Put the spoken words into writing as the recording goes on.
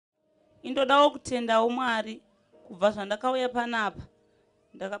indodawo kutendawo Mwari kubva zvandakauya panapa.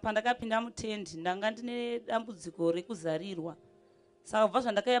 Pandakapinda mutendi ndanga ndine dambudziko rekuzarirwa. Saka kubva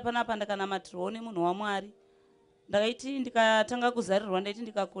zvandakauya panapa ndakanamatirwawo nemunhu waMwari. Ndakaiti ndikatanga kuzarirwa ndaiti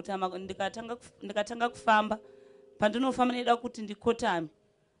ndikakotama ndikatanga kufamba. Pandinofamba ndida kuti ndikotame.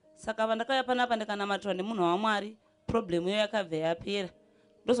 Saka pandakauya panapa ndikanamatirwa nemunhu waMwari, problem yo yakabva yapera.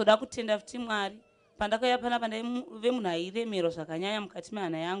 Ndozoda kutenda futi Mwari. Pandakauya panapa ndaive munhu airemerwa zvakanyanya mukati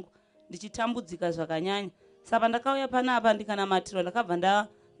mehana yangu, ndichitambudzika zvakanyanya. Saka pandakauya panapa ndikanamatirwa ndakabva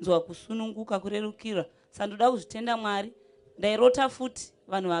ndanzwa kusununguka kurerukirwa. Saka ndoda kuzvitenda Mwari. Ndairota futi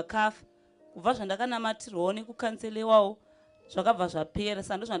vanhu vakafa. Kubva zvandakanamatirwawo nekukanselewawo zvakabva zvapera.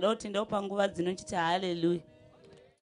 Saka ndozvandoda kutendawo panguva dzino nchiti haleluya.